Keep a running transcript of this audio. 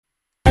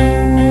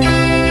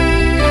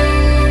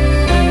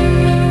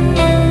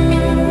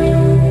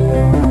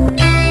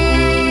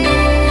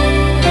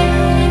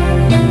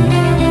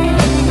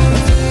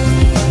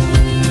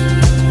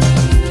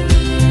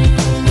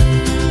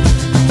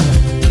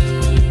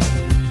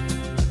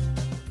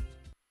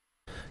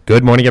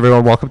Good morning,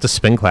 everyone. Welcome to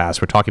Spin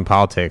Class. We're talking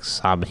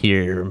politics. I'm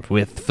here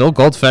with Phil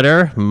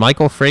Goldfeder,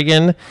 Michael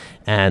Fragin,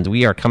 and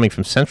we are coming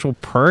from Central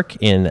Perk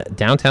in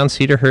downtown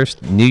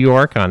Cedarhurst, New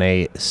York on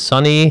a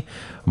sunny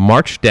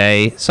March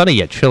day, sunny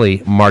yet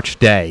chilly March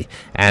day.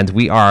 And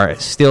we are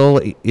still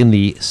in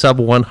the sub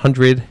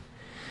 100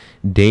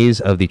 days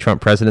of the Trump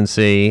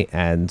presidency,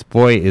 and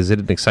boy, is it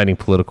an exciting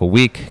political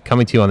week.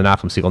 Coming to you on the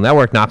Nachum Segal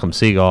Network,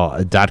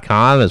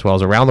 NachumSegal.com, as well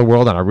as around the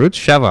world on Arutz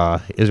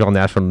Sheva, Israel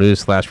National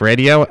News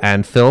 /radio.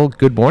 And Phil,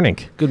 good morning.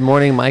 Good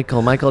morning,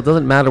 Michael. Michael, it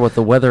doesn't matter what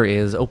the weather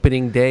is.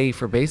 Opening day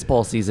for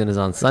baseball season is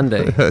on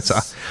Sunday.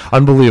 It's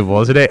unbelievable,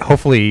 isn't it?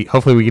 Hopefully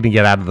we can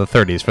get out of the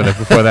 30s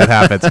before that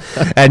happens.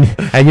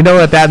 And you know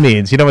what that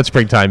means? You know what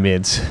springtime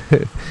means?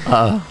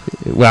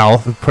 Well,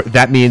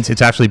 that means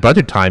it's actually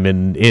budget time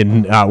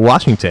in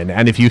Washington.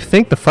 And if you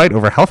think the fight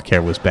over health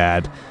care was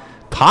bad,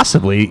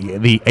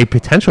 possibly a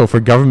potential for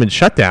government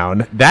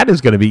shutdown, that is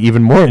going to be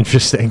even more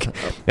interesting.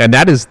 And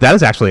that is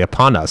actually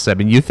upon us. I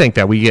mean, you think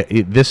that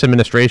this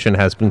administration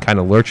has been kind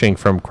of lurching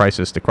from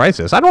crisis to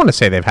crisis. I don't want to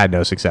say they've had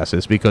no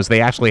successes, because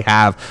they actually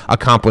have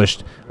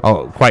accomplished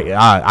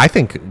I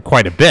think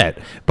quite a bit,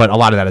 but a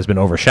lot of that has been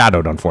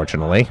overshadowed,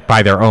 unfortunately,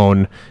 by their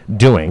own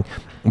doing.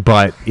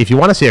 But if you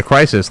want to see a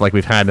crisis like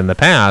we've had in the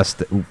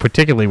past,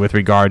 particularly with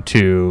regard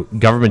to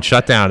government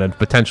shutdown and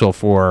potential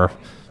for,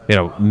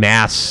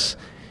 mass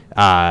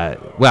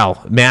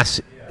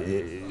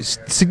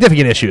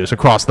significant issues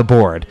across the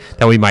board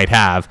that we might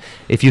have.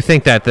 If you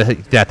think that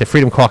the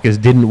Freedom Caucus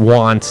didn't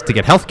want to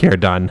get health care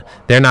done,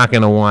 they're not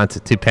going to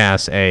want to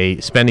pass a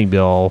spending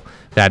bill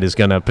that is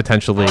going to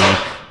potentially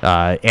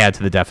add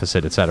to the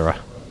deficit, et cetera.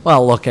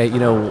 Well, look,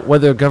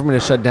 whether government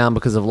is shut down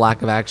because of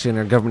lack of action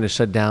or government is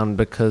shut down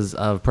because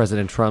of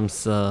President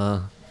Trump's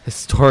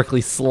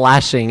historically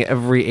slashing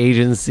every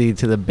agency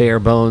to the bare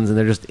bones and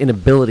their just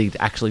inability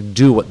to actually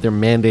do what they're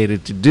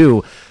mandated to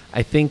do,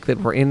 I think that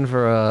we're in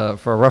for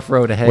a rough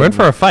road ahead. We're in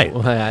for a fight.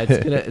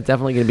 It's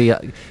definitely going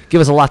to be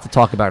give us a lot to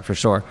talk about for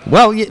sure.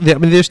 Well,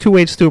 there's two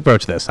ways to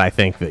approach this. I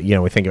think that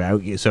we think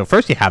about. So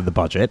first, you have the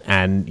budget,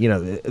 and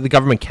the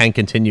government can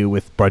continue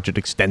with budget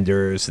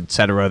extenders,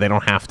 etc. They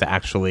don't have to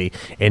actually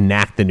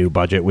enact the new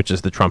budget, which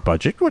is the Trump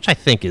budget, which I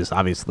think is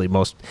obviously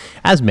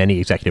as many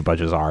executive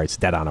budgets are. It's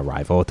dead on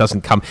arrival. It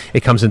doesn't come.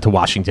 It comes into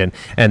Washington,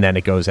 and then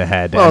it goes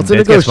ahead. Well, it's a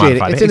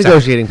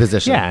negotiating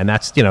position. Yeah, and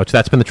that's been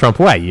the Trump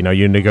way. You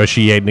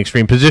negotiate an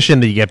extreme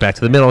position, then you get back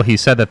to the middle. He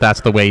said that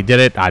that's the way he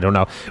did it. I don't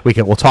know. We'll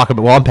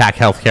unpack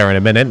healthcare in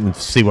a minute and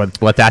see what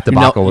that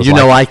debacle was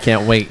like. I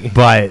can't wait.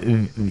 But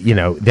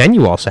then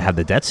you also have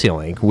the debt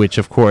ceiling, which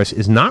of course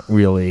is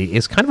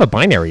kind of a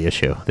binary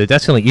issue. The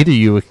debt ceiling, either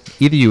you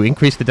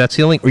increase the debt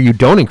ceiling or you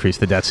don't increase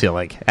the debt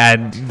ceiling,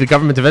 and the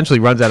government eventually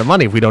runs out of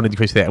money if we don't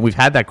increase that. And we've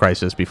had that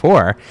crisis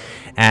before,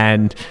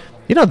 and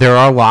there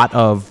are a lot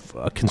of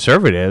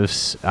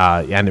conservatives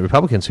and the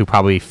Republicans who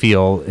probably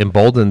feel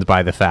emboldened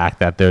by the fact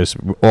that there's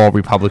all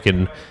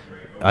Republican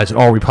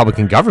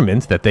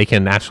government, that they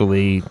can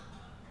actually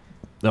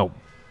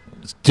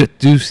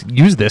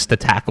use this to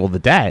tackle the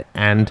debt.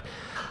 And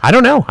I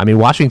don't know. I mean,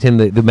 Washington,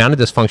 the amount of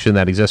dysfunction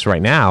that exists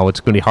right now, it's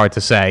going to be hard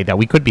to say that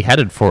we could be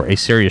headed for a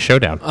serious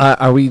showdown.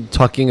 Are we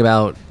talking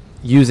about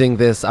using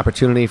this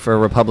opportunity for a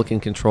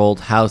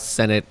Republican-controlled House,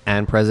 Senate,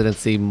 and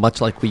presidency,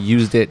 much like we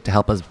used it to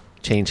help us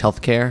change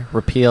healthcare,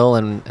 repeal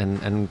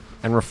and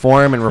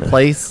reform and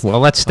replace? Well,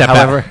 let's step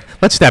back.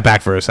 Let's step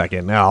back for a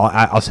second. Now,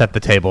 I'll set the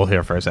table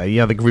here for a second.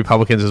 The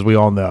Republicans, as we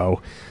all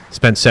know,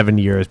 spent 7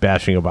 years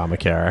bashing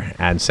Obamacare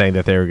and saying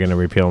that they were going to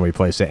repeal and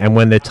replace it. And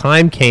when the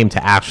time came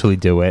to actually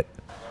do it,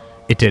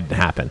 it didn't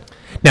happen.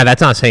 Now,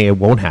 that's not saying it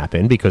won't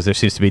happen, because there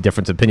seems to be a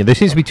difference of opinion. There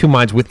seems to be two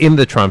minds within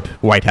the Trump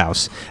White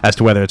House as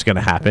to whether it's going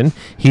to happen.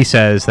 He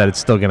says that it's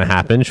still going to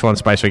happen. Sean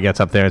Spicer gets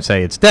up there and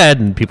say it's dead,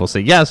 and people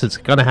say, yes, it's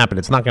going to happen.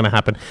 It's not going to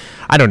happen.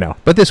 I don't know.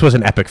 But this was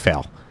an epic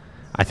fail.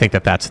 I think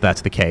that's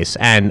the case.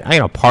 And,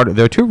 there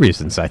are two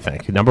reasons, I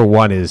think. Number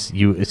one is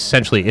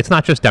it's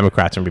not just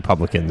Democrats and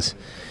Republicans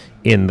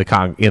in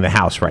the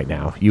House right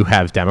now. You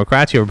have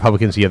Democrats, you have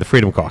Republicans, you have the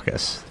Freedom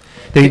Caucus.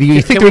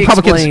 You think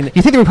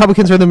the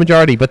Republicans are the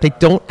majority, but they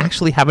don't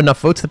actually have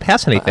enough votes to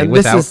pass anything.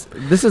 This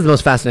is the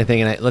most fascinating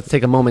thing, and let's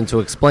take a moment to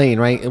explain.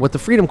 Right, what the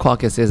Freedom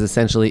Caucus is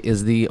essentially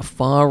is the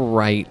far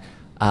right,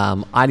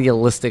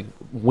 idealistic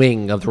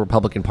wing of the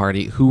Republican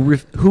Party, who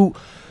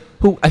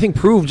I think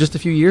proved just a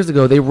few years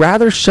ago they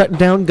rather shut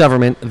down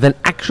government than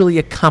actually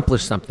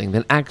accomplish something,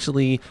 than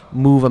actually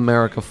move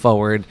America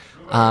forward.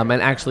 And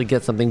actually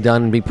get something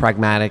done and be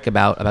pragmatic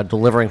about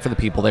delivering for the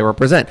people they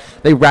represent.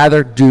 They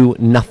rather do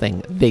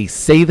nothing. They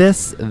say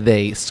this,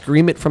 they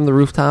scream it from the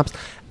rooftops,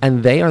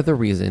 and they are the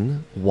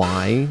reason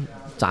why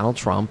Donald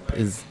Trump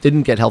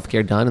didn't get health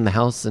care done, and the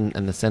House and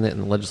the Senate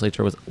and the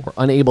legislature were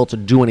unable to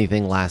do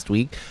anything last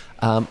week.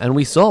 And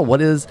we saw what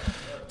is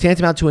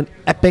tantamount to an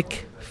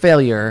epic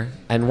failure,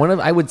 and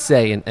I would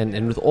say,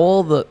 and with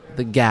all the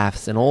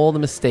gaffes and all the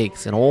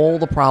mistakes and all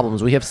the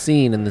problems we have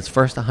seen in this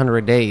first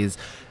 100 days,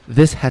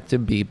 this had to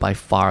be by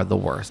far the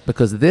worst,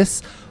 because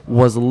this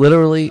was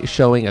literally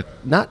showing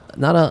not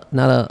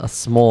a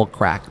small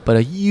crack, but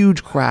a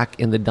huge crack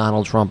in the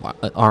Donald Trump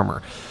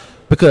armor.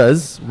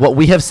 Because what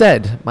we have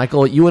said,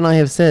 Michael, you and I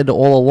have said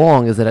all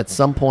along, is that at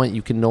some point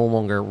you can no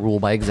longer rule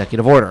by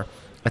executive order.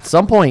 At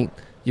some point,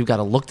 you've got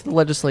to look to the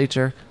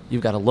legislature,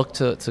 you've got to look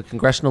to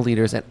congressional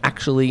leaders and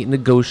actually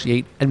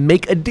negotiate and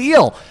make a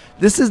deal.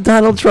 This is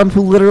Donald Trump,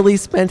 who literally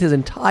spent his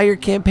entire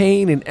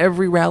campaign and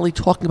every rally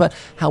talking about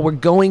how we're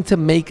going to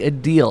make a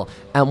deal.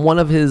 And one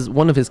of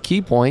his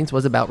key points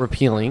was about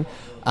repealing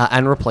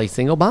and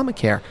replacing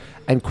Obamacare.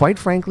 And quite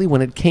frankly,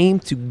 when it came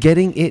to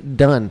getting it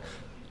done,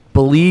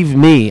 believe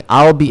me,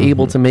 I'll be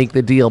able to make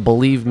the deal.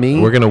 Believe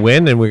me. We're going to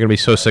win, and we're going to be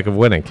so sick of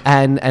winning.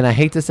 And I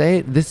hate to say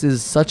it, this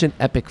is such an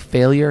epic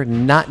failure,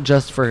 not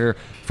just for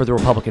the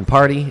Republican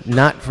Party,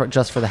 not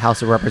just for the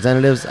House of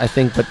Representatives, I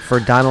think, but for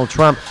Donald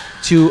Trump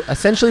to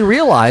essentially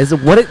realize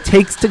what it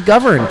takes to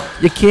govern.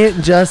 You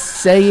can't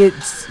just say it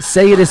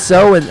is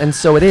so and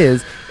so it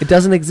is. It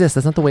doesn't exist.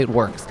 That's not the way it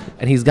works.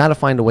 And he's got to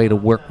find a way to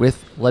work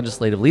with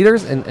legislative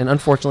leaders, and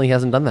unfortunately he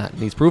hasn't done that.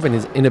 And he's proven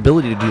his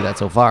inability to do that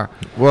so far.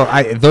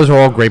 Well, those are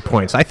all great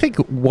points. I think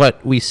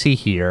what we see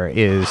here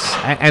is,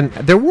 and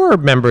there were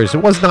members,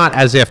 it was not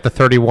as if the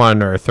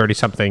 31 or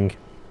 30-something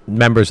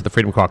members of the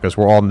Freedom Caucus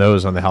were all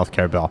no's on the health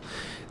care bill.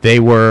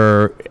 There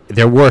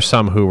were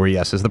some who were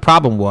yeses. The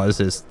problem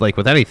is like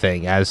with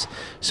anything, as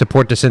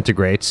support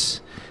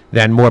disintegrates,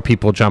 then more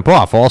people jump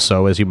off.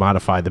 Also, as you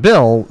modify the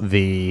bill,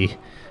 the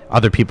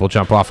other people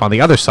jump off on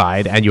the other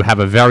side, and you have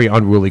a very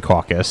unruly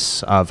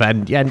caucus of,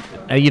 and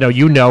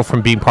you know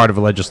from being part of a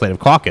legislative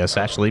caucus,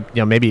 actually,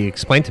 maybe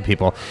explain to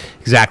people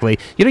exactly,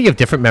 you have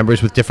different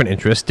members with different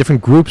interests,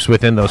 different groups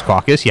within those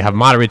caucus. You have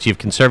moderates, you have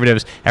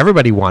conservatives.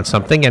 Everybody wants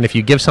something, and if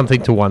you give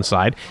something to one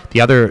side,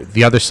 the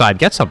other side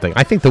gets something.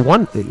 I think the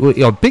one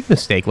big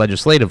mistake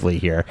legislatively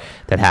here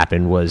that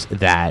happened was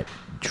that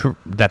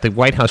the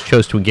White House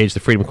chose to engage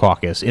the Freedom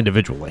Caucus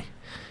individually.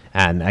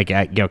 And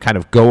kind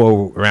of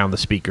go around the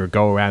speaker,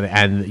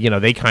 and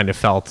they kind of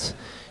felt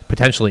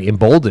potentially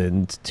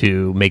emboldened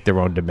to make their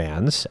own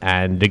demands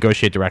and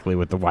negotiate directly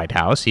with the White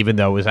House, even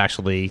though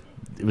it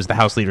was the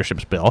House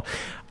leadership's bill.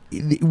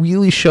 It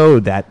really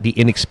showed that the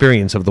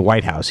inexperience of the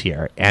White House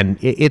here, and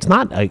it's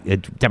not a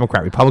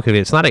Democrat Republican.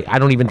 It's not. I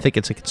don't even think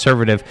it's a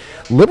conservative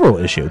liberal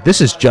issue.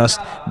 This is just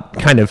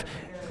kind of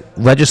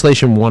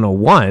legislation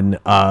 101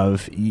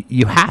 of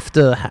you have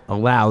to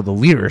allow the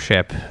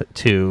leadership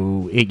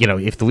to,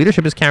 if the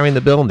leadership is carrying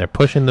the bill and they're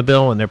pushing the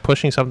bill and they're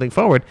pushing something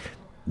forward,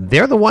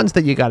 they're the ones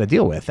that you got to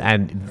deal with,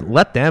 and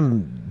let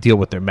them deal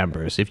with their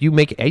members. If you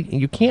if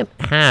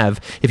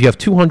you have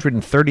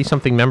 230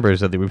 something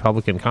members of the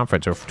Republican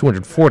conference, or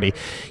 240,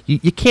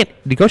 you can't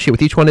negotiate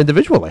with each one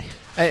individually.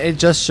 It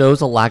just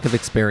shows a lack of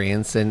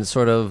experience and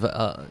sort of,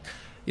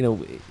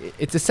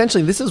 it's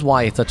essentially, this is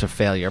why it's such a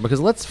failure,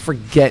 because let's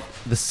forget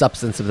the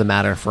substance of the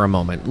matter for a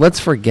moment. Let's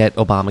forget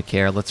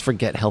Obamacare. Let's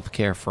forget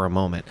healthcare for a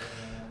moment.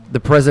 The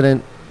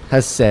president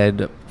has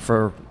said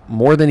for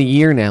more than a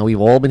year now,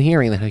 we've all been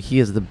hearing that he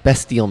is the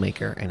best deal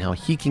maker and how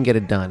he can get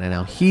it done and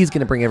how he's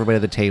going to bring everybody to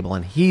the table,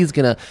 and he is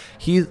going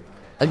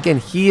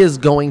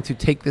to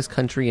take this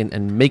country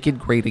and make it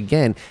great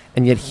again.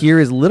 And yet here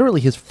is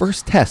literally his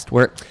first test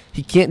where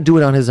he can't do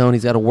it on his own.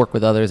 He's got to work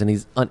with others, and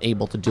he's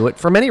unable to do it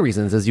for many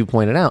reasons, as you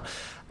pointed out.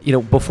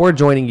 Before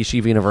joining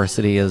Yeshiva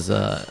University as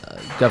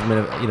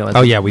government,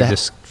 we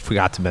just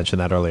forgot to mention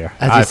that earlier.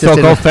 Phil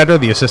Goldfeder,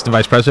 the Assistant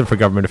Vice President for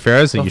Government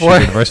Affairs at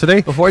Yeshiva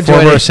University,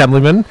 former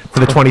Assemblyman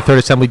for the 23rd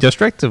Assembly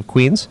District of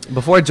Queens.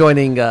 Before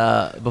joining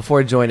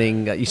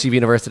Yeshiva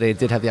University, I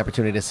did have the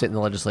opportunity to sit in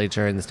the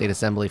legislature and the state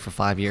assembly for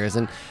 5 years,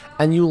 and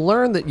you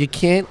learn that you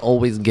can't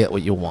always get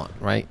what you want,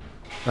 right?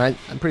 Right?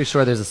 I'm pretty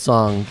sure there's a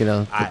song,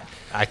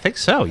 I think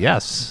so.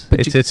 Yes,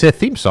 but it's a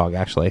theme song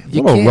actually.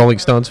 Little Rolling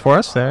Stones for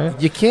us there.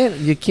 You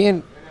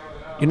can't.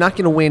 You're not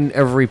going to win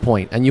every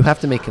point, and you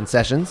have to make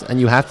concessions, and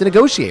you have to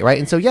negotiate, right?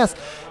 And so, yes,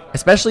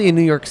 especially in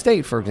New York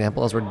State, for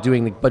example, as we're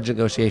doing the budget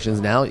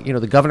negotiations now,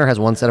 the governor has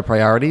one set of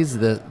priorities.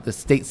 The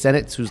state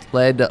senates, who's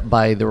led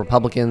by the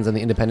Republicans and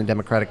the Independent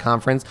Democratic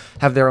Conference,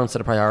 have their own set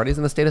of priorities,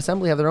 and the state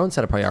assembly have their own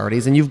set of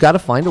priorities. And you've got to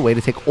find a way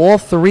to take all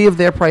three of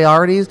their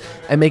priorities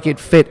and make it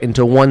fit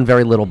into one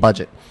very little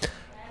budget.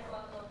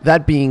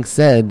 That being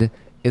said,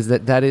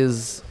 that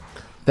is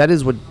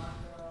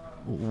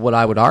what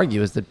I would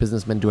argue is that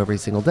businessmen do every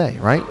single day,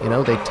 right?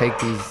 They take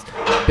these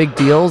big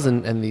deals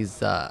and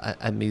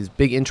these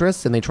big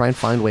interests, and they try and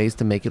find ways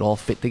to make it all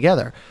fit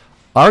together.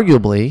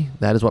 Arguably,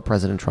 that is what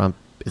President Trump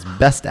is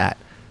best at,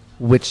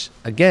 which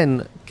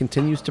again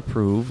continues to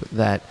prove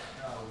that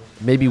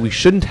maybe we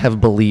shouldn't have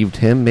believed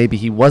him. Maybe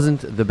he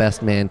wasn't the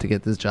best man to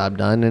get this job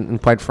done,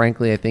 and quite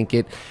frankly, I think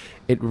it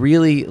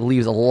really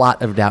leaves a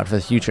lot of doubt for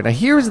the future. Now,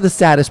 here's the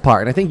saddest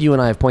part, and I think you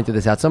and I have pointed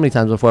this out so many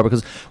times before,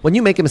 because when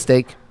you make a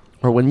mistake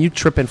or when you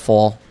trip and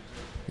fall,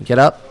 you get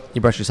up,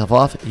 you brush yourself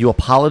off, you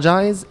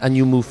apologize, and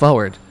you move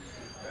forward.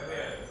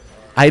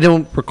 I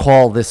don't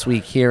recall this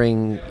week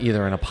hearing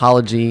either an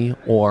apology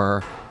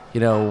or,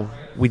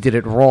 we did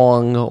it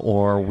wrong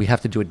or we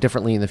have to do it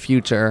differently in the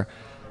future.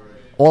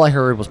 all I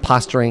heard was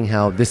posturing,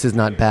 how this is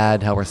not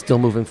bad, how we're still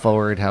moving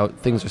forward, how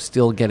things are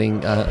still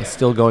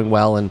still going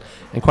well, and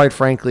quite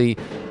frankly,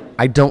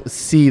 I don't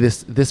see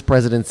this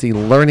presidency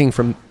learning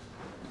from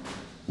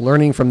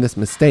this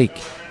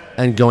mistake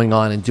and going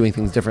on and doing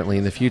things differently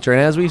in the future.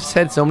 And as we've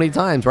said so many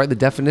times, right, the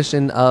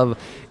definition of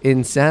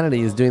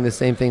insanity is doing the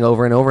same thing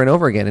over and over and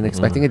over again and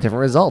expecting a different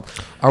result.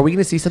 Are we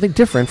going to see something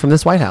different from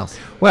this White House?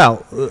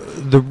 Well,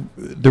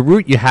 the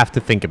route you have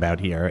to think about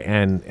here,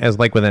 and as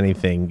like with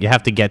anything, you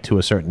have to get to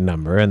a certain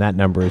number, and that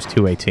number is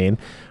 218.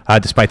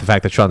 Despite the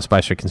fact that Sean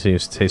Spicer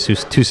continues to say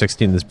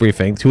 216 in this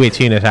briefing,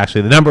 218 is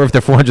actually the number of the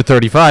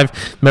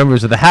 435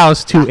 members of the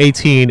House.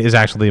 218 is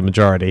actually a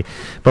majority.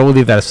 But we'll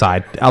leave that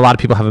aside. A lot of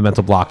people have a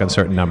mental block on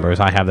certain numbers.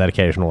 I have that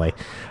occasionally,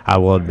 I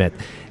will admit.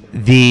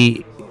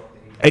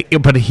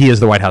 But he is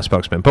the White House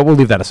spokesman. But we'll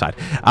leave that aside.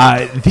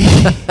 I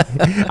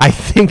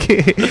think,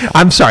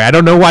 I'm sorry, I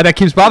don't know why that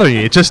keeps bothering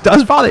you. It just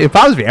does bother. It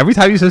bothers me. Every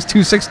time he says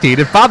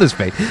 216, it bothers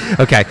me.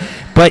 Okay,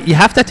 but you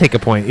have to take a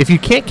point. If you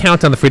can't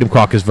count on the Freedom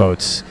Caucus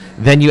votes,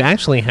 then you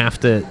actually have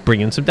to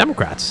bring in some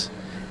Democrats.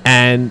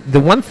 And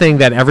the one thing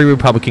that every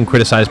Republican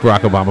criticized Barack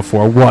Obama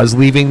for was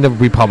leaving the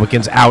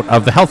Republicans out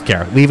of the health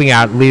care, leaving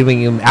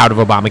him out of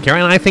Obamacare.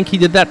 And I think he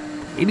did that.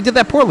 He did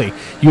that poorly,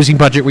 using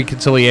budget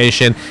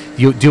reconciliation,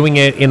 doing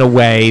it in a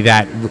way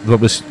that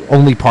was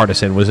only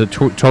partisan, was a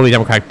totally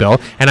Democratic bill.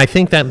 And I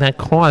think that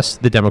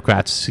cost the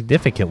Democrats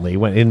significantly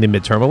in the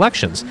midterm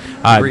elections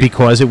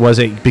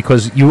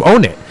because you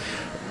own it.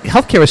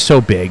 Healthcare is so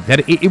big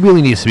that it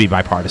really needs to be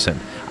bipartisan.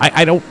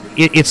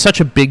 It's such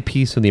a big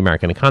piece of the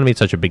American economy. It's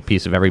such a big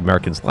piece of every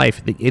American's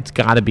life. It's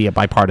got to be a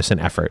bipartisan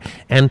effort.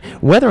 And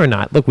whether or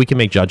not, look, we can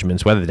make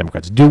judgments whether the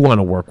Democrats do want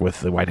to work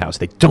with the White House.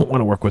 They don't want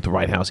to work with the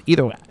White House.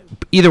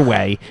 Either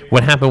way,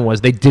 what happened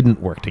was they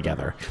didn't work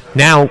together.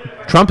 Now,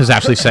 Trump is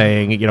actually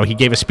saying, he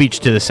gave a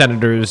speech to the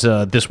senators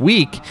this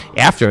week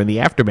in the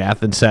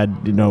aftermath and said,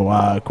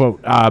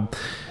 quote,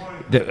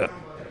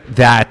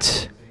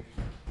 that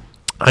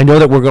I know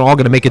that we're all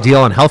going to make a deal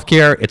on health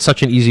care. It's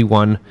such an easy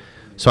one.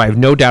 So I have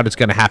no doubt it's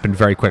going to happen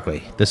very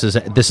quickly. This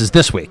is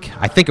this week.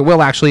 I think it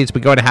will actually. It's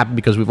been going to happen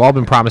because we've all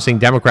been promising,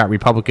 Democrat,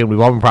 Republican, we've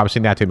all been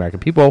promising that to the American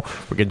people.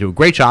 We're going to do a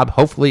great job.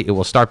 Hopefully it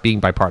will start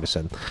being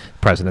bipartisan, the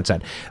president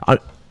said.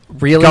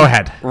 Really? Go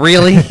ahead.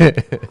 Really?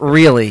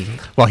 Really?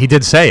 Well, he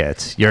did say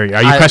it. Are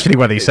you questioning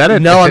whether he said it?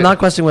 No, I'm not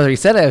questioning whether he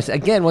said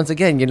it. Once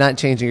again, you're not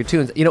changing your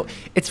tunes.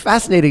 It's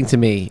fascinating to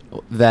me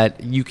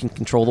that you can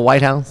control the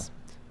White House.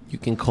 You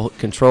can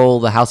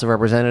control the House of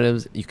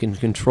Representatives. You can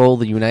control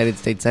the United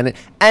States Senate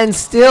and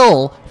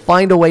still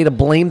find a way to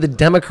blame the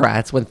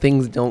Democrats when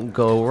things don't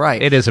go right.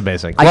 It is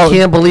amazing. I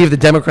can't believe the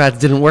Democrats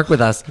didn't work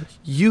with us.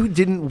 You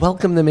didn't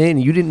welcome them in.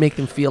 You didn't make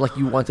them feel like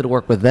you wanted to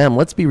work with them.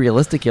 Let's be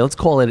realistic here. Let's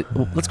call it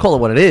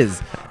what it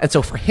is. And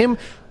so for him,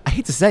 I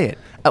hate to say it,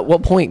 at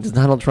what point does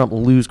Donald Trump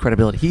lose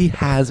credibility? He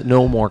has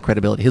no more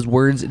credibility. His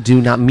words do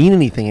not mean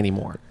anything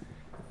anymore.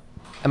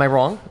 Am I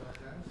wrong?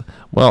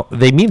 Well,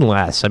 they mean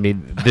less. I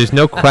mean, there's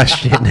no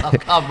question. Oh,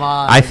 come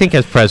on. I think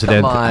as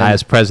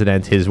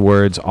president, his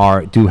words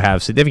do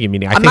have significant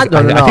meaning. I didn't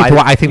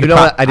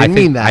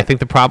mean that. I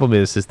think the problem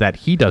is that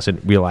he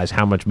doesn't realize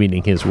how much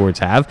meaning his words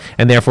have,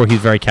 and therefore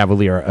he's very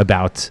cavalier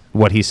about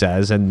what he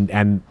says,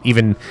 and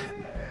even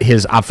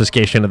his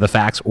obfuscation of the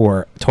facts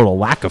or total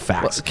lack of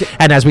facts.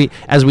 And as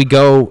we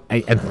go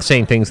and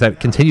saying things that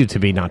continue to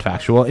be not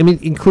factual, I mean,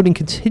 including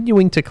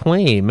continuing to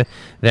claim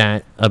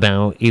that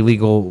about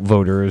illegal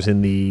voters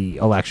in the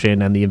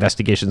election and the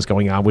investigations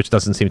going on, which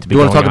doesn't seem to be. You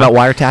want to talk about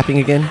wiretapping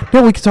again?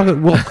 No, we can talk.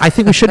 Well, I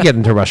think we should get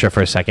into Russia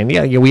for a second.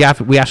 Yeah, we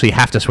actually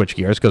have to switch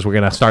gears because we're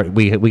going to start.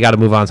 We got to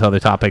move on to other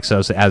topics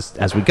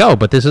as we go.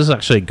 But this is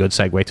actually a good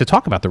segue to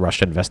talk about the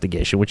Russia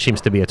investigation, which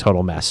seems to be a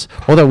total mess.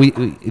 Although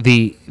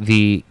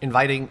the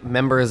inviting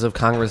members of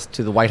Congress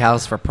to the White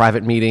House for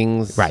private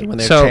meetings, right, when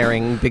they're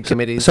chairing big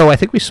committees. So I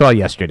think we saw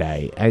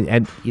yesterday,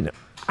 and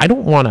I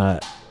don't want to.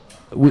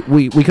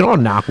 We can all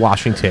knock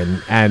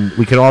Washington and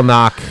we can all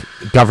knock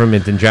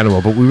government in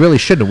general, but we really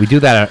shouldn't. We do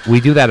that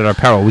at our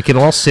peril. We can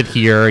all sit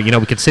here.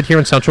 We could sit here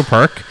in Central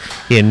Park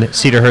in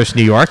Cedarhurst,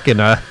 New York, and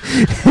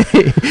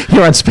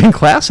you're on Spin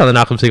Class on the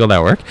Malcolm Siegel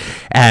Network,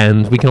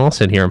 and we can all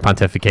sit here and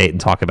pontificate and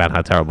talk about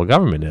how terrible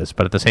government is.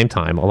 But at the same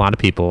time, a lot of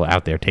people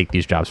out there take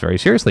these jobs very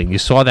seriously, and you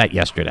saw that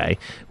yesterday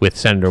with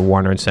Senator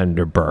Warner and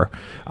Senator Burr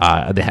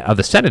of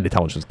the Senate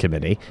Intelligence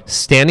Committee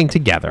standing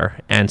together.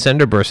 And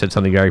Senator Burr said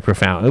something very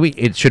profound.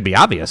 It should be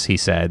obvious. He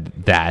said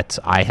that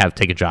I have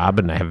taken a job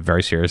and I have it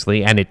very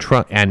seriously, and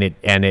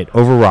it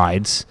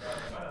overrides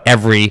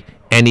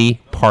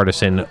any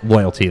partisan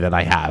loyalty that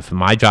I have.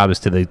 My job is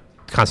to the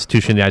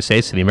Constitution of the United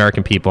States, to the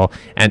American people,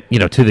 and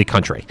to the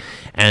country.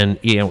 And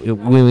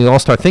when we all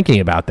start thinking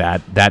about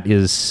that, that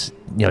is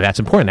that's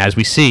important. As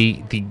we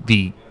see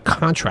the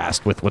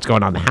contrast with what's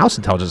going on in the House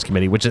Intelligence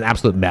Committee, which is an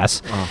absolute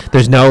mess. Oh.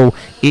 There's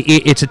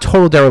it's a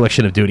total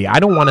dereliction of duty. I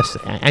don't want to,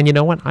 and you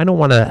know what?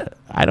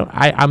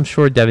 I'm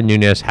sure Devin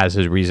Nunes has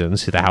his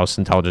reasons, the House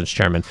Intelligence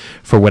Chairman,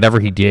 for whatever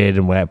he did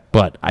and whatever,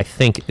 but I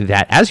think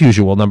that, as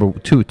usual,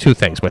 two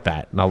things with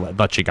that, and I'll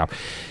let you go,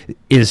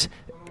 is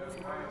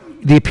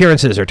the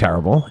appearances are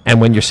terrible,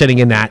 and when you're sitting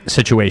in that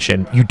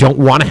situation, you don't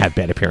want to have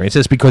bad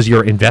appearances because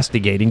you're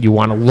investigating. You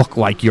want to look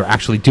like you're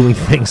actually doing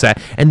things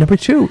that. And number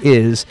two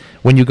is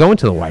when you go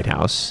into the White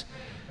House,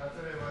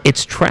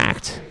 it's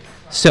tracked.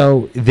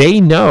 So they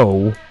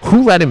know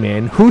who let him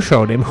in, who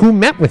showed him, who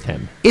met with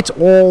him. It's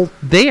all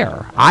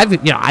there.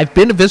 I've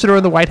been a visitor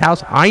in the White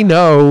House. I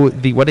know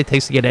what it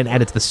takes to get in,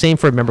 and it's the same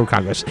for a member of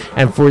Congress.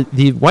 And for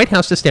the White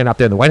House to stand up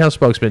there, and the White House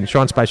spokesman,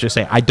 Sean Spicer,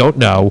 say, I don't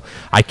know.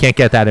 I can't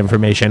get that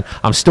information.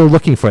 I'm still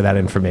looking for that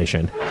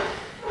information.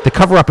 The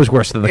cover-up is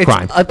worse than the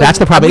crime. That's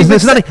the problem.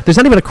 There's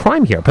not even a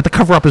crime here, but the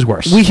cover-up is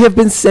worse. We have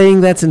been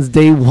saying that since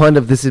day one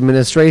of this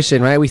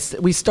administration, right? We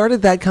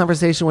started that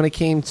conversation when it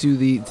came to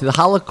the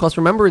Holocaust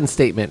Remembrance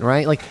Statement,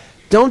 right? Like,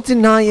 don't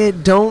deny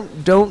it,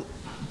 don't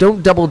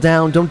double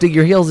down, don't dig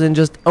your heels in,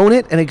 just own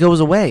it, and it goes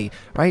away,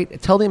 right?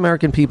 Tell the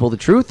American people the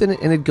truth, and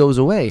it goes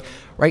away,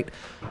 right?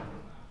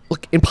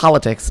 Look, in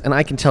politics, and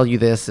I can tell you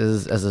this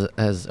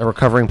as a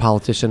recovering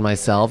politician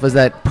myself, is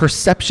that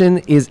perception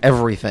is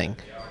everything,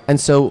 and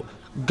so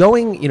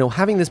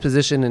having this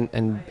position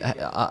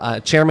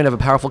and chairman of a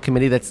powerful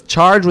committee that's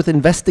charged with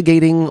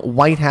investigating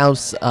White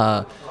House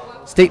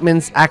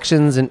statements,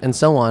 actions, and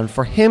so on,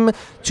 for him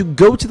to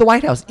go to the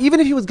White House, even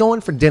if he was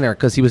going for dinner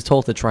because he was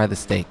told to try the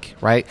steak,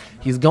 right?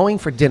 He's going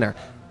for dinner.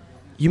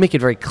 You make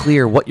it very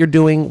clear what you're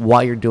doing,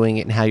 why you're doing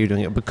it, and how you're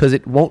doing it, because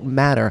it won't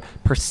matter.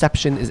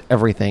 Perception is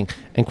everything.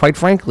 And quite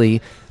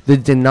frankly, the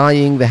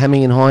denying, the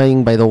hemming and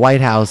hawing by the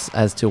White House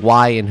as to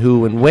why and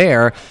who and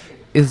where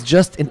is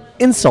just an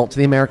insult to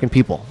the American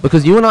people,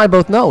 because you and I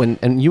both know,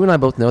 and you and I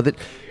both know that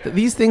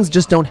these things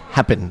just don't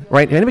happen,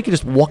 right? Anybody can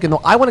just walk in.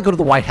 I want to go to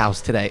the White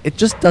House today. It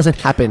just doesn't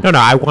happen. No,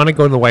 I want to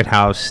go to the White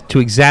House to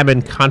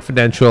examine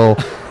confidential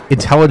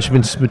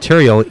intelligence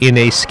material in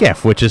a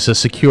SCIF, which is a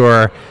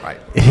secure,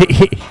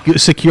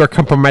 secure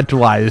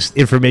compartmentalized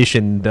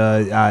information.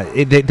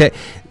 That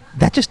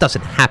just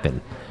doesn't happen,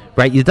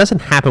 right? It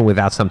doesn't happen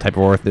without some type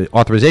of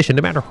authorization,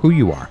 no matter who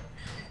you are.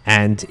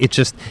 And it's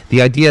just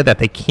the idea that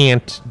they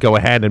can't go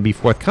ahead and be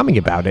forthcoming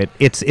about it.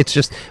 It's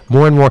just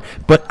more and more.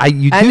 But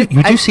you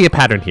do see a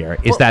pattern here.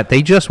 Is that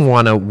they just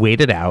want to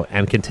wait it out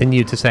and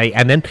continue to say,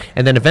 and then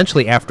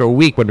eventually after a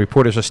week, when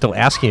reporters are still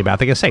asking about,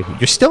 they're gonna say,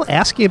 "You're still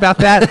asking about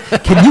that?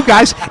 Can you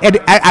guys?" And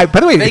by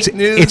the way,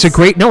 it's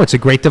a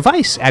great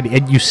device.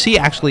 And you see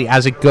actually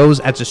as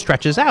it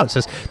stretches out, it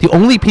says the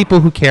only people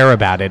who care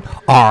about it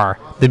are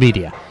the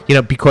media.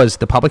 Because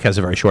the public has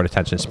a very short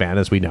attention span,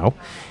 as we know,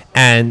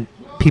 and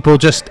people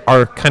just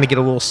are kind of get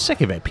a little sick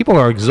of it. People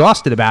are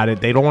exhausted about it.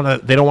 They don't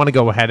want to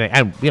go ahead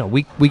and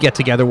we get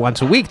together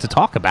once a week to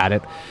talk about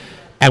it,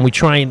 and we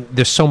try and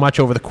there's so much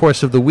over the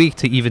course of the week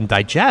to even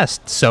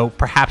digest. So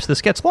perhaps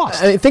this gets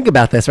lost. I mean, think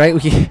about this,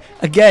 right?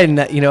 Again,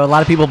 a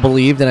lot of people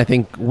believed, and I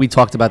think we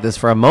talked about this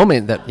for a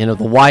moment, that the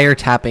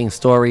wiretapping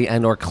story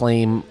and or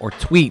claim or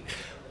tweet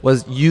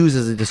was used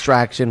as a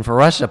distraction for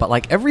Russia. But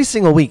like every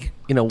single week,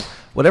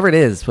 whatever it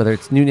is, whether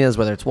it's Nunez,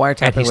 whether it's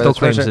wiretapping, and he still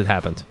claims it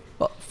happened.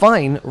 Well,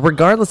 fine.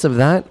 Regardless of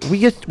that, we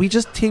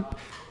just tape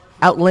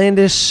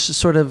outlandish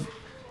sort of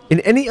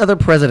in any other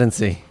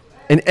presidency,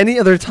 in any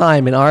other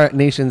time in our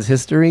nation's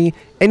history,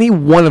 any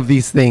one of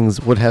these things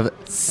would have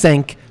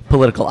sank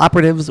political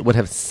operatives, would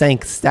have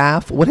sank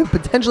staff, would have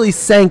potentially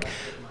sank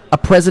a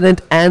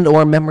president and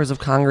or members of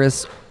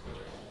Congress.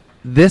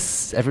 No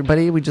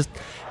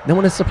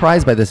one is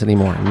surprised by this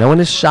anymore. No one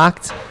is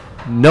shocked.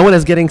 No one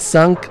is getting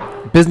sunk.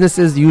 Business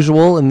as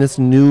usual in this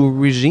new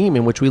regime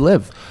in which we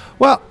live.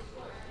 Well,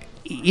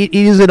 it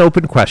is an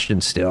open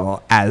question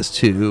still as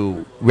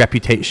to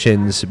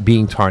reputations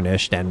being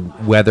tarnished and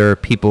whether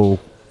people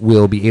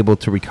will be able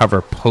to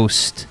recover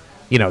post,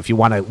 if you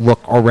want to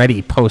look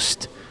already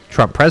post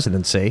Trump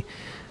presidency,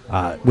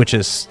 which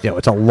is,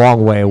 it's a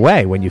long way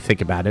away when you think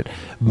about it.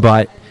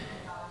 But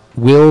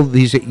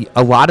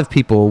a lot of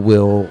people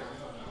will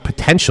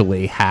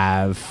potentially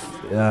have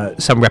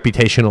some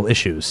reputational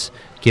issues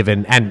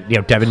given, and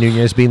Devin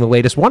Nunes being the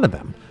latest one of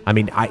them. I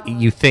mean,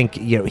 you think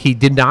he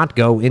did not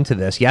go into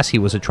this. Yes, he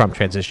was a Trump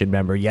transition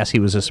member. Yes, he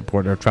was a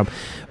supporter of Trump,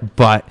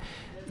 but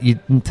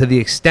to the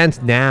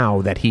extent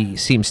now that he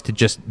seems to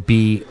just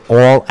be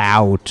all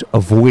out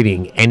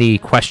avoiding any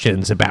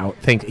questions about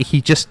things,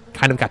 he just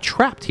kind of got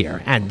trapped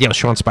here. And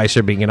Sean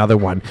Spicer being another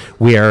one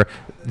where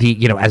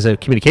as a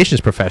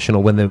communications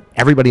professional, when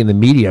everybody in the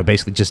media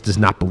basically just does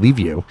not believe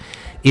you,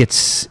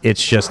 it's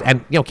just,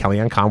 and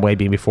Kellyanne Conway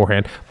being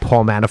beforehand,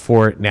 Paul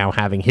Manafort now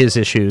having his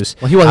issues.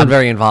 Well, he wasn't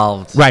very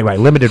involved. Right,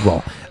 limited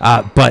role.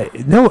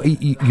 But no,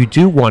 you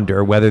do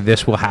wonder whether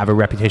this will have a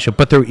reputation.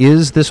 But there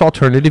is this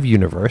alternative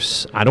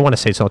universe. I don't want to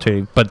say it's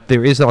alternative, but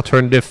there is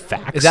alternative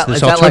facts. Is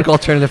that like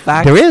alternative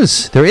facts?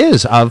 There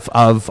is of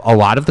a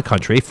lot of the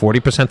country,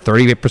 40%,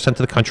 38% of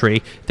the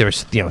country.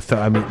 There's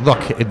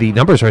look, the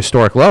numbers are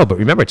historic low, but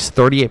remember it's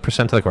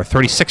 38% or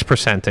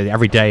 36%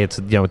 every day. It's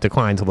it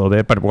declines a little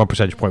bit, but 1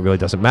 percentage point really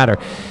doesn't matter.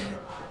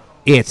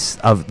 It's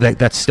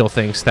that still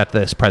thinks that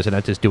this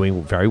president is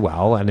doing very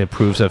well and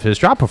improves of his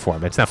job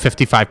performance. Now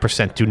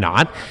 55% do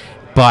not,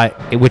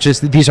 which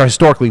is these are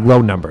historically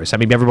low numbers. I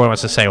mean, everyone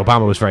wants to say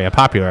Obama was very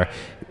unpopular.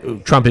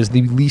 Trump is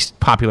the least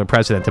popular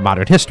president in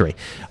modern history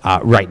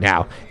right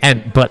now.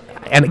 And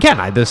again,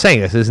 I'm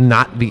saying this is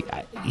not the.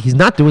 He's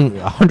not doing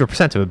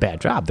 100% of a bad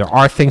job. There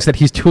are things that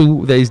he's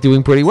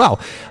doing pretty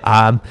well.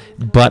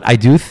 But I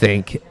do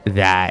think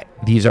that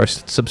these are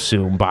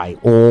subsumed by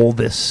all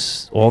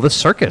this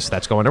circus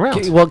that's going around.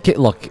 Okay, well,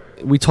 look,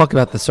 we talk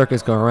about the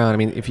circus going around. I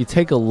mean, if you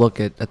take a look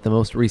at the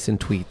most recent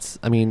tweets,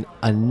 I mean,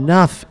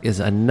 enough is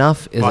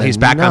enough. Well, he's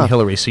back on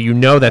Hillary, so you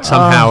know that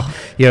somehow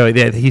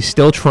that he's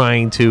still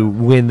trying to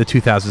win the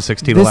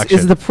 2016 election.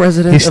 This is the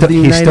president of the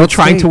United States. He's still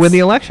trying to win the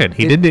election.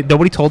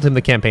 Nobody told him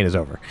the campaign is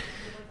over.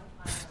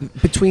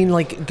 Between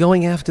like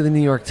going after the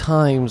New York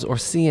Times or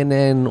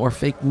CNN or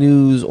fake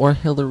news or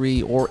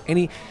Hillary or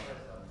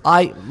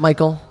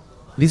Michael,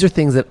 these are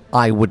things that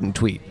I wouldn't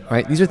tweet,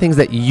 right? These are things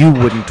that you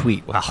wouldn't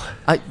tweet. Wow.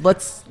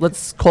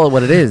 Let's call it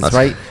what it is,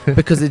 right?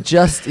 Because it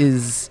just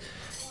is.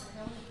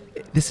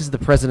 This is the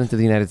president of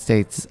the United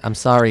States. I'm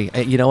sorry.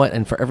 You know what?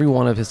 And for every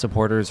one of his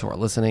supporters who are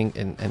listening,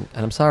 and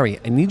I'm sorry,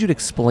 I need you to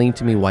explain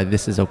to me why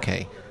this is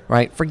okay.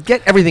 Right?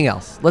 Forget everything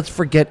else. Let's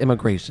forget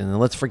immigration, and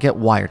let's forget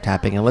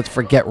wiretapping, and let's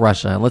forget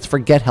Russia, and let's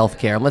forget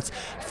healthcare, and let's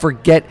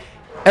forget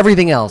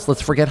everything else.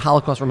 Let's forget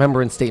Holocaust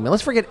Remembrance Statement.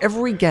 Let's forget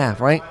every gaffe,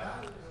 right?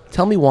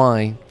 Tell me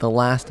why the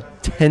last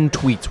 10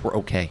 tweets were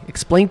okay.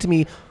 Explain to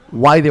me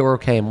why they were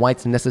okay and why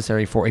it's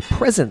necessary for a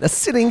president, a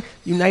sitting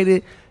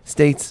United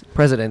States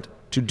president,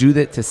 to do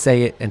that, to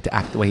say it, and to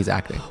act the way he's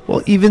acting.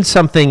 Well, even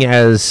something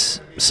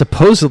as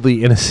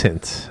supposedly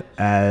innocent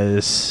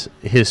as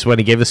when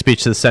he gave the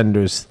speech to the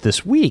senators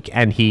this week,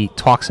 and he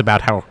talks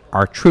about how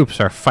our troops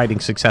are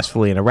fighting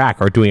successfully in Iraq,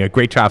 or doing a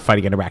great job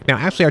fighting in Iraq. Now,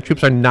 actually, our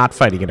troops are not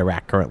fighting in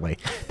Iraq currently.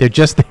 They're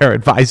just there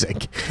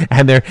advising,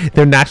 and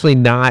they're naturally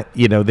not.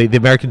 The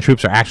American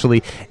troops are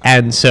actually.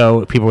 And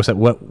so people were saying,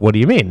 "What do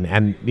you mean?"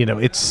 And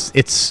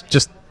it's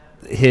just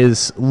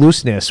his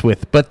looseness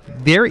with.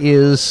 But there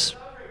is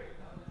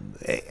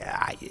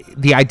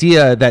the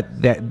idea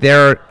that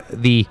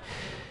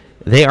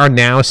they are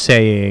now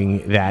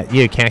saying that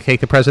you can't take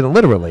the president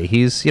literally.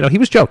 He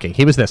was joking.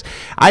 He was this.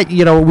 I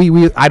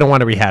don't want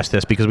to rehash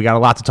this because we got a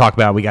lot to talk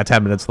about. We got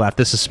 10 minutes left.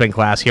 This is Spin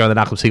Class here on the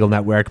Nachum Siegel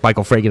Network.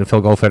 Michael Fragin and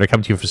Phil Goldfeder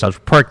coming to you from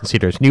Central Park in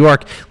Cedars, New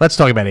York. Let's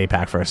talk about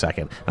AIPAC for a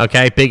second.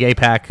 Okay, big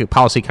AIPAC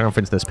policy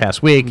conference this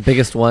past week.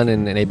 Biggest one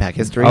in AIPAC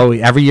history. Oh,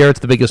 every year it's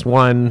the biggest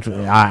one.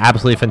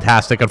 Absolutely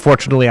fantastic.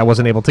 Unfortunately, I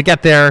wasn't able to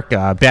get there.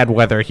 Bad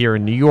weather here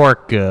in New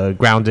York.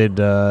 Grounded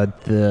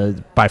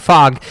by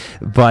fog,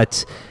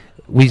 but.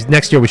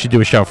 Next year we should do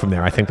a show from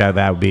there. I think that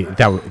would be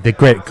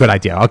the good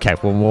idea. Okay,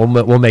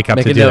 we'll make up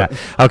to do that.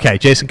 Okay,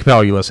 Jason Capel,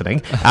 are you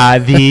listening?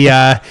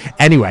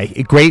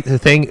 Anyway, great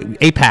thing.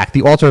 AIPAC,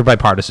 the altar of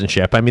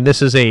bipartisanship. I mean,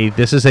 this is a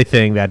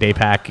thing that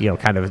AIPAC,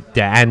 kind of,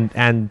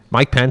 and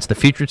Mike Pence, the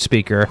featured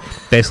speaker,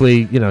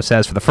 basically,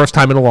 says for the first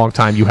time in a long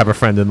time you have a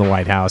friend in the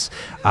White House.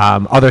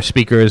 Other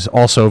speakers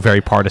also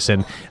very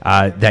partisan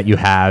that you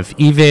have.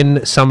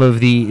 Even some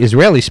of the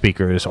Israeli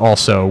speakers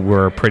also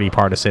were pretty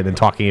partisan in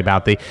talking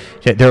about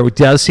there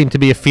does seem to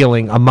be a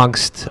feeling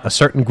amongst a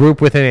certain group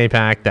within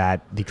AIPAC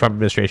that the Trump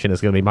administration is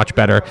going to be much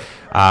better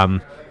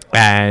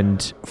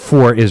and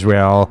for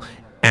Israel.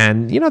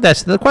 And,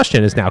 that's the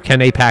question is now, can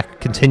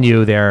AIPAC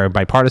continue their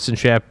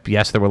bipartisanship?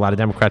 Yes, there were a lot of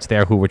Democrats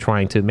there who were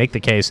trying to make the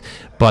case,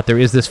 but there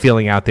is this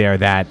feeling out there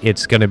that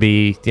it's going to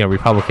be,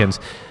 Republicans.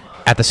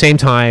 At the same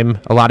time,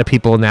 a lot of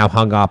people now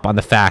hung up on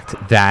the fact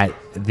that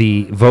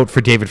the vote for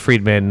David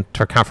Friedman,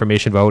 to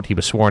confirmation vote, he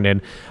was sworn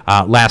in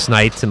last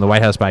night in the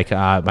White House by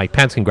Mike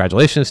Pence.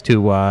 Congratulations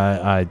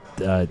to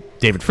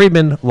David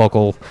Friedman,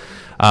 local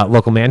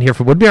man here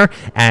from Woodmere.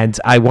 And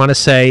I want to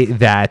say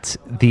that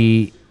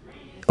a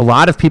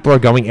lot of people are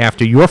going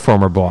after your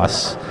former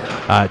boss,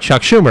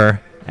 Chuck Schumer,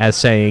 as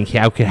saying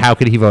how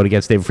could he vote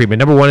against David Friedman?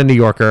 Number one, a New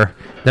Yorker.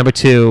 Number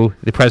two,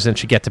 the president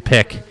should get to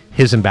pick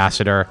his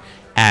ambassador.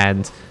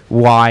 And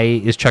why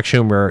is Chuck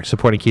Schumer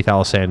supporting Keith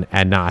Ellison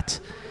and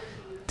not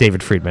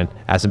David Friedman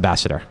as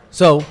ambassador?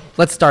 So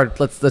let's start.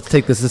 Let's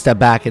take this a step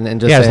back and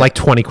just there's like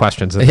 20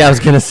 questions. Yeah, I was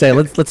gonna say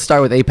let's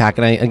start with AIPAC,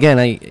 and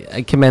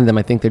I commend them.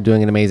 I think they're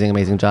doing an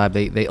amazing job.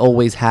 They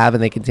always have,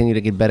 and they continue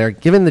to get better.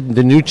 Given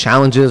the new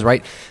challenges,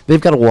 right? They've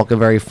got to walk a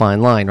very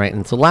fine line, right?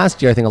 And so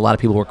last year, I think a lot of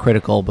people were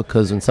critical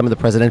because when some of the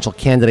presidential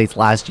candidates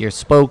last year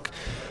spoke,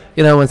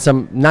 and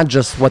some, not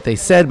just what they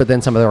said, but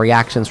then some of the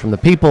reactions from the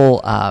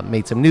people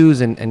made some news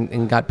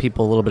and got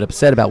people a little bit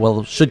upset about,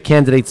 well, should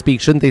candidates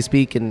speak? Shouldn't they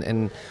speak?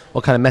 And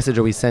what kind of message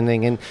are we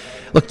sending? And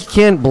look, you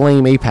can't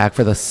blame AIPAC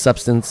for the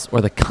substance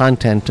or the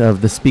content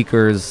of the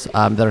speakers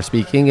that are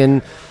speaking.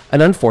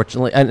 And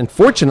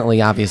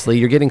unfortunately, obviously,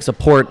 you're getting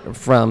support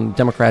from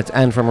Democrats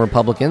and from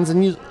Republicans.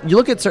 And you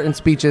look at certain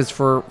speeches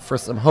for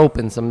some hope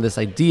and some of this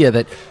idea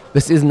that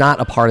this is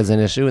not a partisan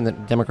issue and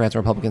that Democrats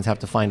and Republicans have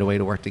to find a way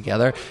to work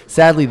together.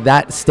 Sadly,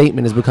 that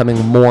statement is becoming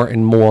more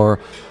and more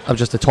of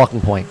just a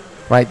talking point,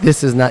 right?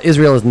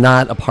 Israel is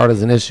not a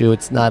partisan issue.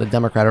 It's not a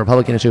Democrat or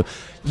Republican issue.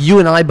 You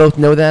and I both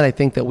know that. I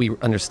think that we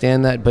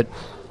understand that. But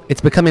it's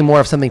becoming more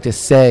of something to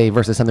say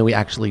versus something we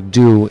actually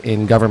do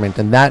in government.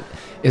 And that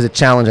is a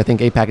challenge I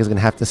think AIPAC is going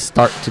to have to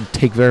start to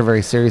take very,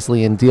 very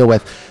seriously and deal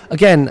with.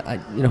 Again,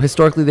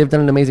 historically, they've done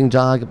an amazing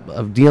job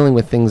of dealing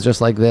with things just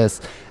like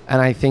this.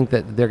 And I think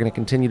that they're going to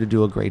continue to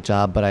do a great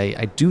job. But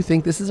I do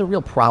think this is a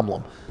real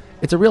problem.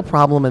 It's a real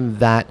problem in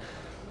that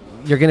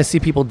you're going to see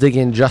people dig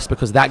in just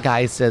because that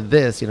guy said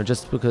this,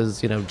 just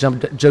because,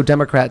 Joe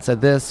Democrat said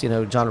this,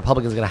 John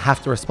Republican is going to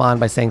have to respond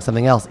by saying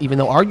something else, even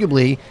though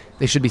arguably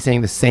they should be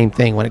saying the same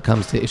thing when it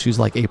comes to issues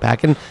like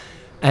AIPAC.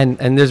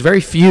 And there's very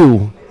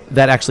few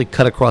that actually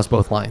cut across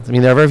both lines. I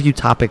mean, there are very few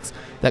topics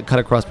that cut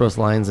across both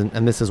lines,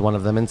 and this is one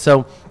of them. And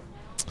so,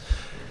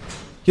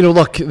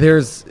 look,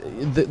 there's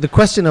the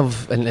question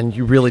of, and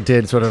you really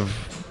did sort of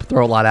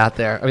throw a lot out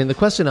there. I mean, the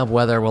question of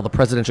whether, the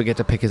president should get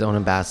to pick his own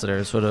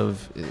ambassador sort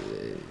of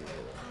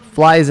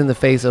flies in the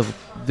face of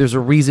there's a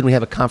reason we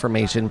have a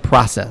confirmation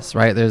process,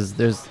 right?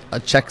 There's a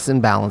checks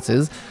and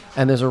balances,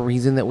 and there's a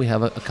reason that we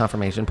have a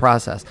confirmation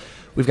process.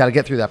 We've got to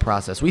get through that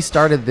process. We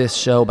started this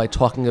show by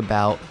talking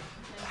about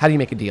how do you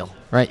make a deal,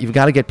 right? You've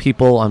got to get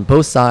people on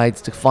both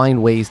sides to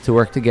find ways to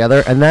work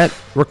together, and that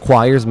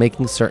requires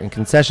making certain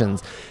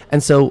concessions.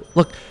 And so,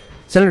 look,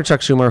 Senator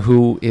Chuck Schumer,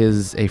 who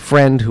is a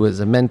friend, who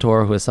is a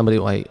mentor, who is somebody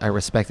who I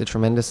respect a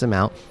tremendous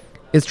amount,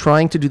 is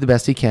trying to do the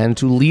best he can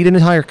to lead an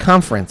entire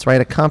conference, right?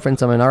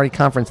 A minority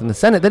conference in the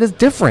Senate that is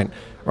different,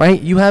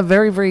 right? You have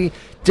very, very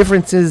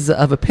differences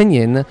of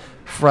opinion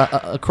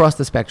across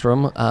the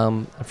spectrum,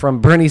 from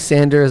Bernie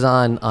Sanders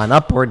on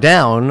up or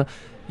down.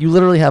 You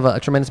literally have a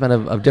tremendous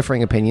amount of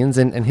differing opinions,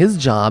 and his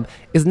job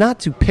is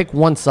not to pick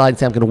one side and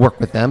say, I'm going to work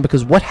with them,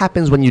 because what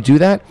happens when you do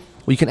that?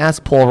 Well, you can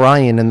ask Paul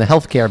Ryan and the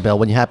healthcare bill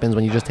when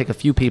you just take a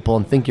few people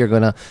and think you're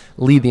going to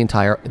lead the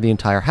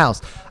entire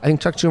House. I think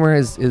Chuck Schumer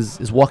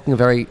is walking a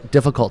very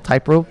difficult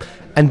tightrope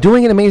and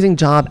doing an amazing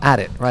job at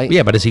it, right?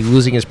 Yeah, but is he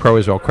losing his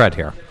pro-Israel cred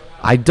here?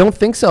 I don't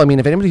think so. I mean,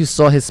 if anybody who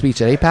saw his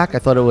speech at AIPAC, I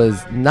thought it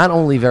was not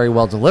only very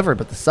well delivered,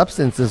 but the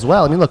substance as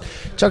well. I mean, look,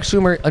 Chuck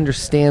Schumer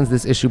understands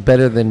this issue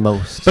better than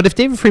most. But if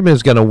David Friedman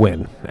is going to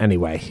win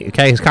anyway,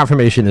 okay, his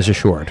confirmation is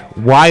assured.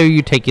 Why are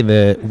you taking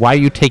the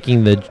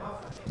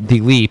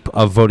leap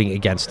of voting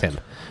against him?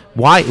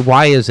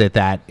 Why is it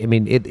that, I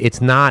mean,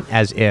 it's not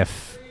as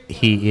if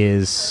he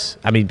is,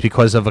 I mean,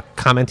 because of a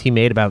comment he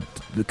made about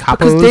the capos?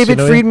 Because David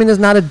Friedman is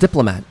not a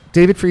diplomat.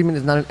 David Friedman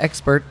is not an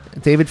expert.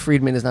 David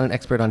Friedman is not an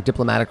expert on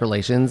diplomatic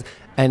relations.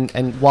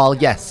 And while,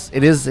 yes,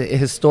 it is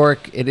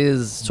historic, it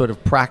is sort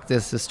of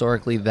practice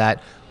historically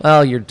that,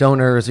 your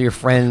donors or your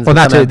friends. Well,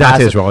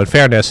 that's Israel, in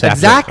fairness.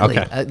 Exactly.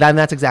 Okay. And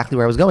that's exactly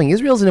where I was going.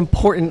 Israel is an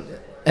important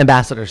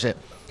ambassadorship.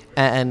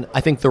 And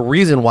I think the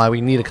reason why we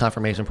need a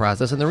confirmation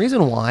process, and the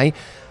reason why,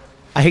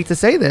 I hate to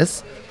say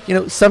this,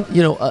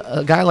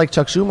 a guy like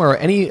Chuck Schumer or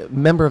any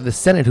member of the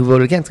Senate who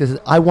voted against, because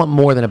I want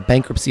more than a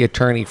bankruptcy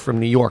attorney from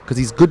New York, because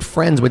he's good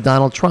friends with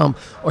Donald Trump,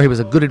 or he was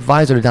a good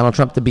advisor to Donald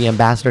Trump to be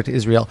ambassador to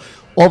Israel.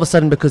 All of a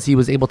sudden, because he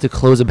was able to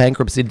close a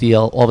bankruptcy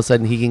deal, all of a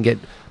sudden he can get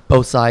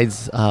both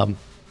sides.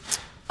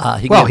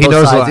 He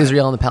knows sides,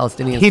 Israel and the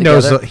Palestinians. He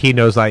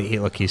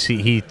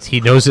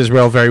knows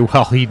Israel very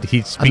well. He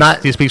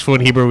speaks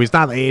fluent Hebrew. He's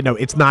not.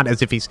 It's not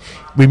as if he's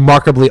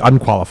remarkably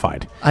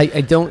unqualified.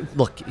 I don't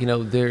look.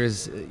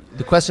 There's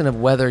the question of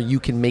whether you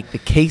can make the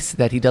case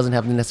that he doesn't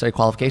have the necessary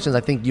qualifications.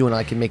 I think you and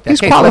I can make that. He's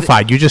case.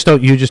 Qualified. You just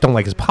don't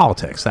like his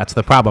politics. That's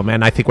the problem.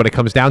 And I think when it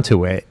comes down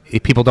to it,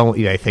 people don't.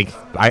 They think.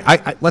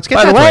 Let's get.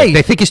 By the way,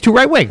 they think he's too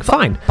right wing.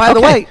 Fine. By the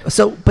way,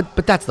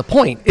 but that's the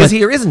point. Is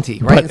he or isn't he?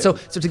 Right. And so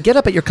to get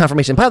up at your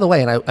confirmation. By the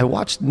way, and I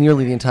watched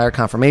nearly the entire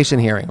confirmation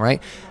hearing,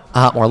 right,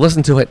 or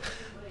listened to it,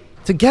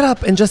 to get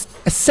up and just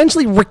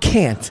essentially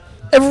recant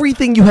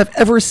everything you have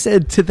ever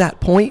said to that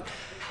point.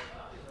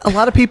 A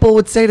lot of people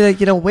would say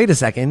that, wait a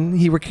second,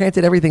 he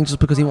recanted everything just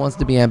because he wants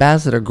to be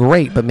ambassador.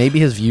 Great, but maybe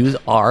his views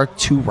are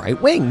too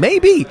right-wing.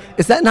 Maybe.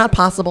 Is that not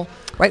possible?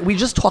 Right? We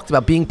just talked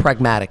about being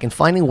pragmatic and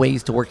finding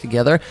ways to work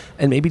together,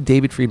 and maybe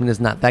David Friedman is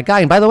not that guy.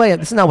 And by the way,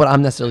 this is not what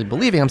I'm necessarily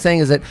believing. I'm saying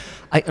is that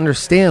I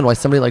understand why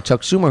somebody like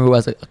Chuck Schumer, who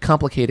has a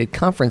complicated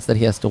conference that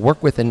he has to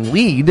work with and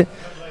lead,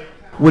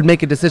 would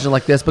make a decision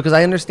like this, because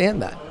I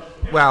understand that.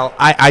 Well,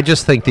 I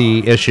just think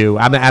the issue,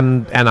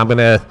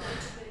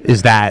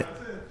 is that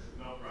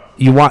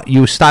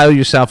you style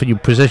yourself and you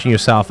position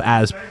yourself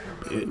as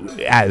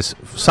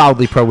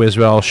solidly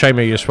pro-Israel,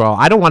 Shomer Yisrael.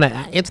 I don't want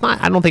to. It's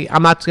not. I don't think.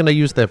 I'm not going to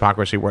use the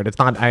hypocrisy word. It's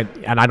not.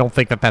 And I don't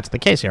think that that's the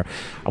case here.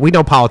 We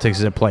know politics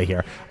is at play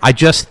here. I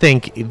just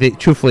think that,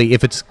 truthfully,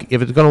 if it's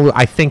going to,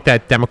 I think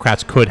that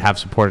Democrats could have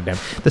supported him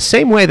the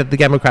same way that the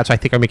Democrats, I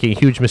think, are making a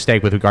huge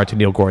mistake with regard to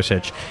Neil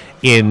Gorsuch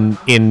in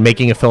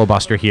making a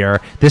filibuster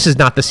here. This is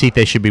not the seat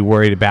they should be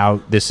worried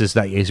about. This is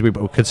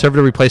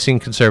conservative replacing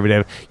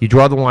conservative. You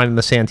draw the line in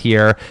the sand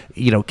here.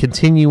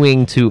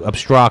 Continuing to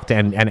obstruct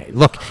and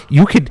look.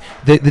 You could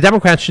the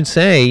Democrats should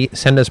say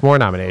send us more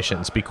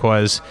nominations,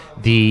 because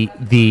the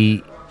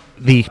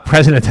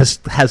president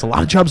has a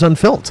lot of jobs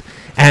unfilled,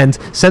 and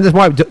send this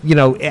more.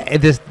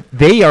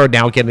 They are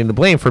now getting the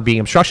blame for being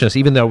obstructionists,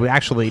 even though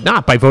actually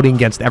not by voting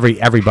against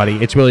everybody.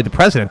 It's really the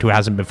president who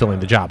hasn't been filling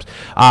the jobs.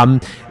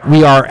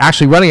 We are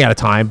actually running out of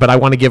time, but I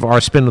want to give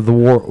our spin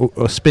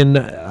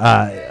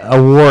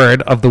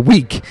award of the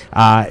week.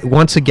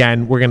 Once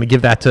again, we're going to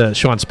give that to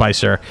Sean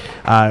Spicer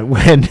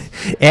when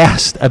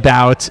asked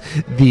about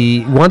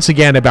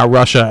about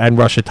Russia and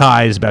Russia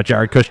ties, about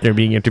Jared Kushner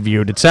being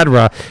interviewed,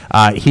 etc.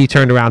 He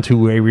turned around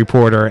to a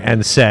reporter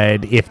and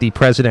said, "If the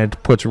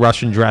president puts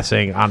Russian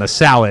dressing on a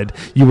salad,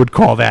 you would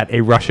call that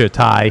a Russia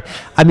tie."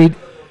 I mean,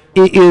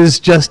 it is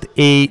just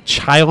a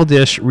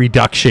childish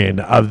reduction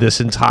of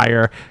this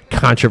entire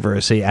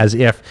controversy, as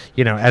if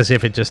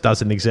it just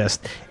doesn't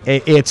exist.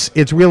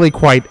 It's really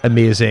quite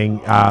amazing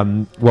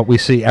what we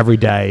see every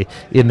day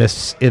in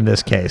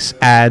this case.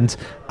 And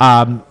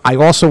I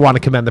also want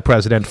to commend the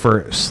president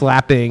for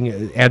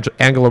slapping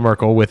Angela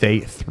Merkel with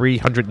a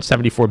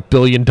 $374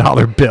 billion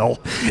bill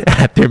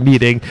at their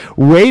meeting.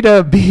 Way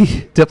to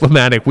be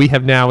diplomatic. We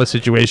have now a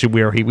situation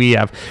where we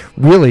have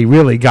really,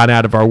 really gone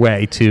out of our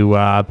way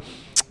to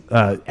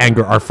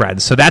anger our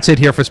friends. So that's it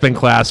here for Spin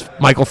Class.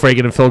 Michael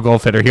Fragin and Phil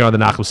Goldfeder here on the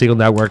Nachum Siegel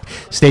Network.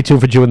 Stay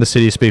tuned for Jew in the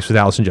City Speaks with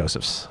Allison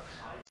Josephs.